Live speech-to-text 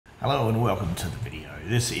Hello and welcome to the video.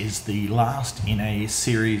 This is the last in a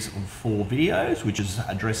series of 4 videos which is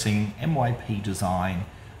addressing MYP design,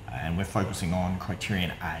 and we're focusing on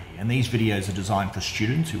Criterion A. And these videos are designed for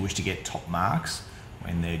students who wish to get top marks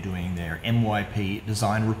when they're doing their MYP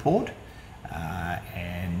design report.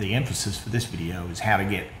 And the emphasis for this video is how to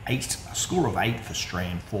get a score of 8 for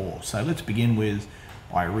Strand 4. So let's begin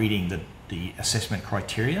by reading the assessment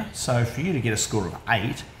criteria. So for you to get a score of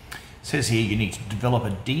 8, it says here you need to develop a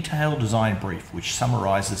detailed design brief which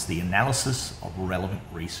summarizes the analysis of relevant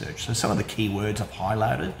research. So some of the keywords I've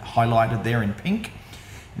highlighted there in pink.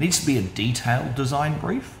 It needs to be a detailed design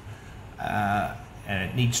brief,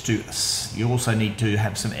 and you also need to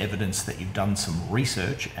have some evidence that you've done some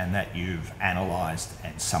research and that you've analyzed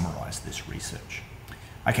and summarized this research.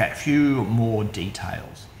 Okay, a few more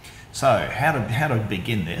details. So how to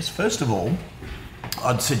begin this? First of all,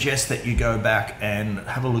 I'd suggest that you go back and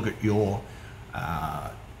have a look at your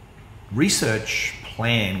research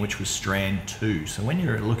plan, which was Strand 2. So when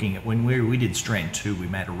you're looking at, when we did Strand 2, we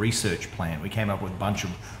made a research plan. We came up with a bunch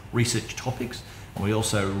of research topics, and we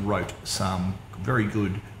also wrote some very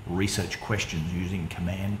good research questions using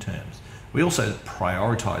command terms. We also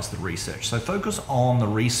prioritized the research. So focus on the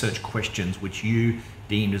research questions which you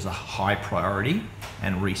deemed as a high priority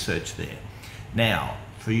and research there. Now,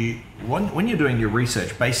 for you, when you're doing your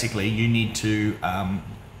research, basically you need to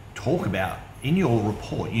talk about, in your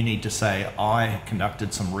report, you need to say, I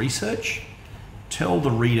conducted some research. Tell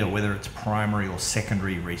the reader whether it's primary or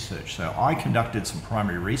secondary research. So I conducted some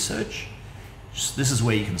primary research. This is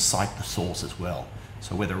where you can cite the source as well.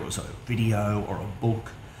 So whether it was a video or a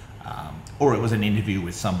book, or it was an interview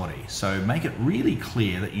with somebody. So make it really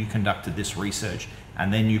clear that you conducted this research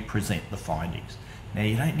and then you present the findings. Now,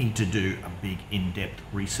 you don't need to do a big in-depth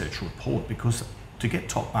research report, because to get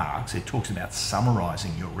top marks, it talks about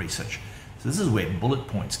summarizing your research. So this is where bullet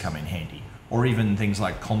points come in handy, or even things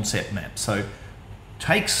like concept maps. So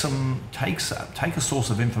take a source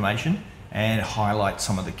of information and highlight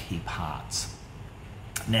some of the key parts.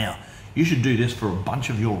 Now, you should do this for a bunch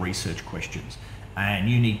of your research questions, and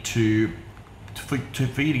you need for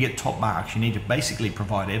you to get top marks, you need to basically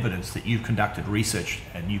provide evidence that you've conducted research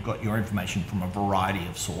and you've got your information from a variety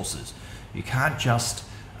of sources. You can't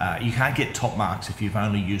get top marks if you've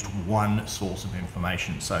only used one source of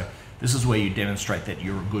information. So this is where you demonstrate that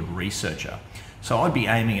you're a good researcher. So I'd be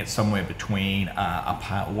aiming at somewhere between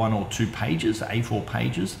 1 or 2 pages, A4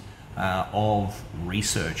 pages of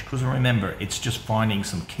research, because remember, it's just finding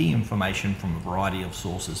some key information from a variety of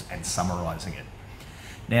sources and summarizing it.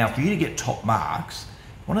 Now, for you to get top marks,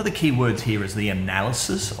 one of the key words here is the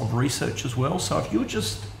analysis of research as well. So if you're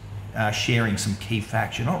just sharing some key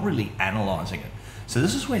facts, you're not really analyzing it. So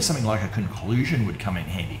this is where something like a conclusion would come in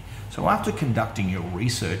handy. So after conducting your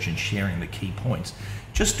research and sharing the key points,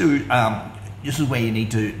 this is where you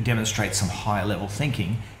need to demonstrate some higher level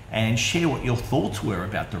thinking and share what your thoughts were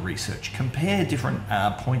about the research. Compare different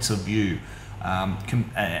points of view.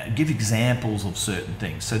 Give examples of certain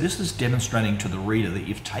things. So this is demonstrating to the reader that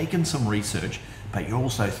you've taken some research, but you're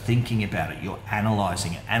also thinking about it. You're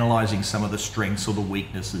analyzing it, analyzing some of the strengths or the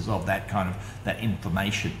weaknesses of that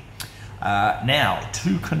information. Now,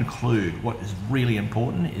 to conclude, what is really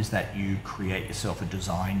important is that you create yourself a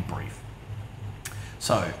design brief.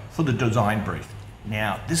 So for the design brief,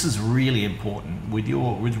 now this is really important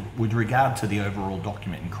with regard to the overall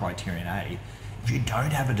document in Criterion A. If you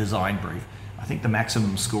don't have a design brief, I think the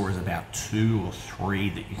maximum score is about 2 or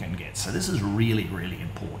 3 that you can get. So this is really, really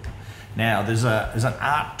important. Now, there's an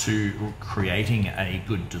art to creating a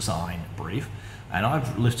good design brief, and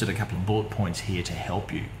I've listed a couple of bullet points here to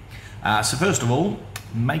help you. So first of all,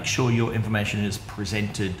 make sure your information is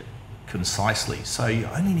presented concisely. So you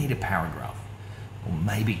only need a paragraph, or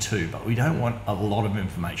maybe 2, but we don't want a lot of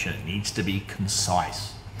information. It needs to be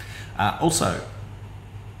concise. Also,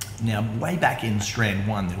 now, way back in Strand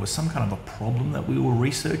 1, there was some kind of a problem that we were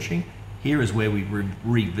researching. Here is where we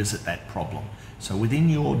revisit that problem. So within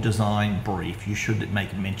your design brief, you should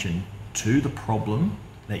make mention to the problem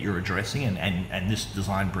that you're addressing, and this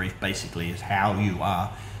design brief basically is how you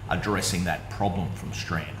are addressing that problem from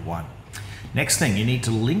Strand 1. Next thing, you need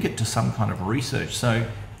to link it to some kind of research. So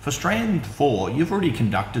for Strand 4, you've already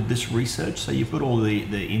conducted this research, so you've got all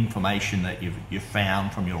the information that you've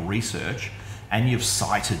found from your research, and you've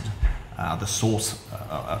cited the source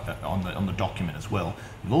on the document as well.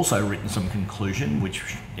 You've also written some conclusion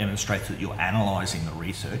which demonstrates that you're analysing the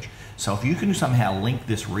research. So if you can somehow link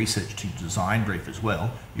this research to design brief as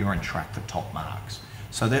well, you're on track for top marks.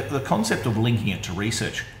 So the concept of linking it to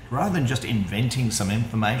research, rather than just inventing some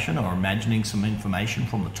information or imagining some information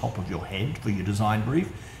from the top of your head for your design brief,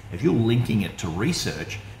 if you're linking it to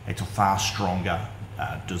research, It's a far stronger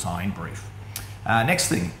design brief. Next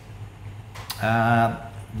thing,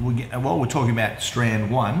 while we're talking about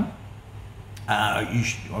Strand 1,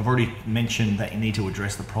 I've already mentioned that you need to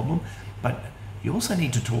address the problem, but you also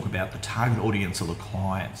need to talk about the target audience of the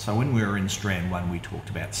client. So when we were in Strand 1, we talked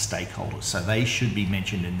about stakeholders, so they should be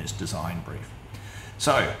mentioned in this design brief.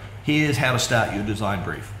 So here's how to start your design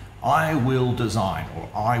brief. I will design, or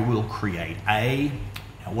I will create a,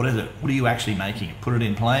 what is it? What are you actually making? Put it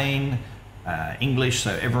in plain English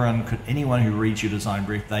so anyone who reads your design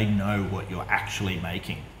brief, they know what you're actually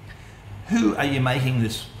making. Who are you making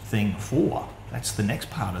this thing for? That's the next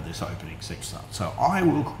part of this opening section. So I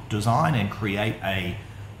will design and create a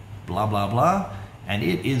blah, blah, blah, and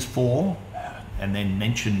it is for, and then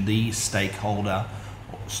mention the stakeholders,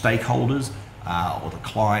 or the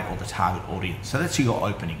client or the target audience. So that's your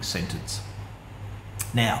opening sentence.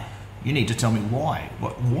 Now, you need to tell me why.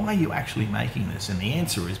 Why are you actually making this? And the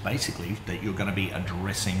answer is basically that you're going to be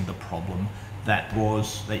addressing the problem that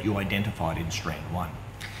you identified in Strand 1.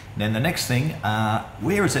 Then the next thing,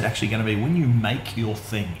 where is it actually going to be when you make your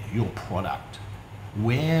thing, your product?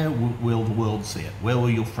 Where will the world see it? Where will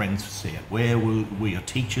your friends see it? Where will your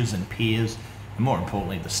teachers and peers, and more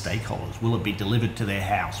importantly, the stakeholders? Will it be delivered to their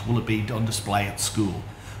house? Will it be on display at school?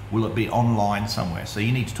 Will it be online somewhere? So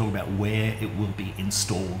you need to talk about where it will be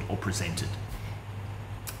installed or presented.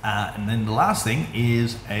 And then the last thing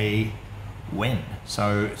is a when.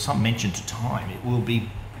 So some mention to time. It will be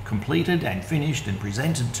completed and finished and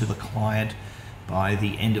presented to the client by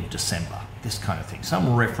the end of December, this kind of thing.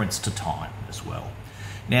 Some reference to time as well.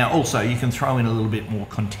 Now also you can throw in a little bit more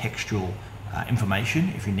contextual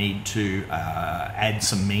information if you need to add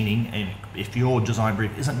some meaning, and if your design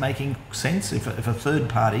brief isn't making sense, if a third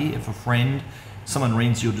party, if a friend, someone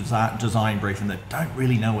reads your design brief and they don't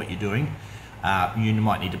really know what you're doing, you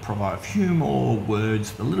might need to provide a few more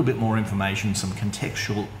words, a little bit more information, some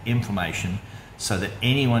contextual information, so that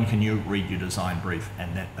anyone can read your design brief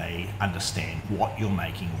and that they understand what you're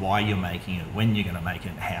making, why you're making it, when you're going to make it,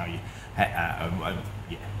 and how you,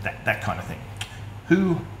 that kind of thing.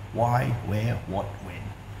 Who, why, where, what, when.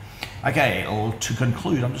 Okay, to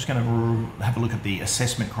conclude, I'm just going to have a look at the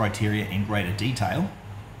assessment criteria in greater detail.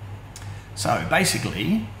 So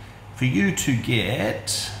basically, for you to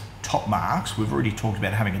get top marks, we've already talked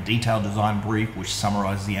about having a detailed design brief which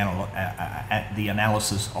summarizes the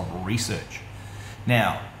analysis of research.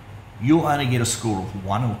 Now, you'll only get a score of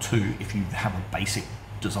 1 or 2 if you have a basic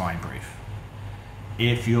design brief.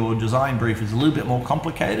 If your design brief is a little bit more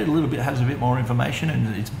complicated, has a bit more information,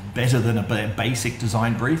 and it's better than a basic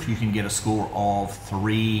design brief, you can get a score of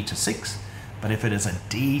 3 to 6. But if it is a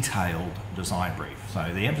detailed design brief, so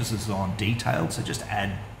the emphasis is on detailed, so just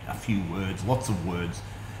add a few words, lots of words,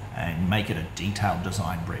 and make it a detailed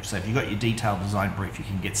design brief. So if you've got your detailed design brief, you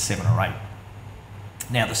can get 7 or 8.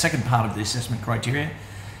 Now, the second part of the assessment criteria,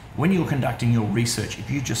 when you're conducting your research, if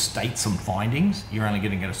you just state some findings, you're only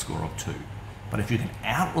going to get a score of 2. But if you can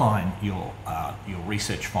outline your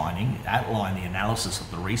research finding, outline the analysis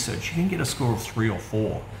of the research, you can get a score of 3 or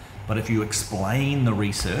 4. But if you explain the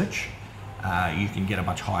research, you can get a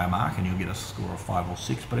much higher mark and you'll get a score of 5 or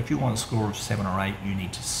 6. But if you want a score of 7 or 8, you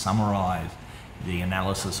need to summarize the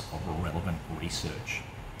analysis of relevant research.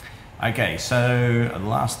 Okay, so the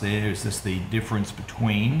last there is just the difference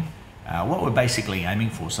between what we're basically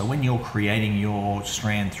aiming for. So when you're creating your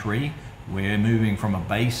Strand 3, we're moving from a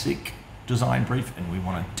basic design brief and we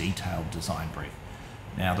want a detailed design brief.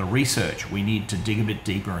 Now the research, we need to dig a bit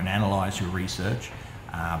deeper and analyze your research,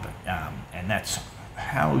 and that's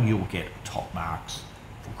how you'll get top marks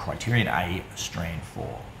for Criterion A Strand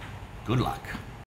 4. Good luck.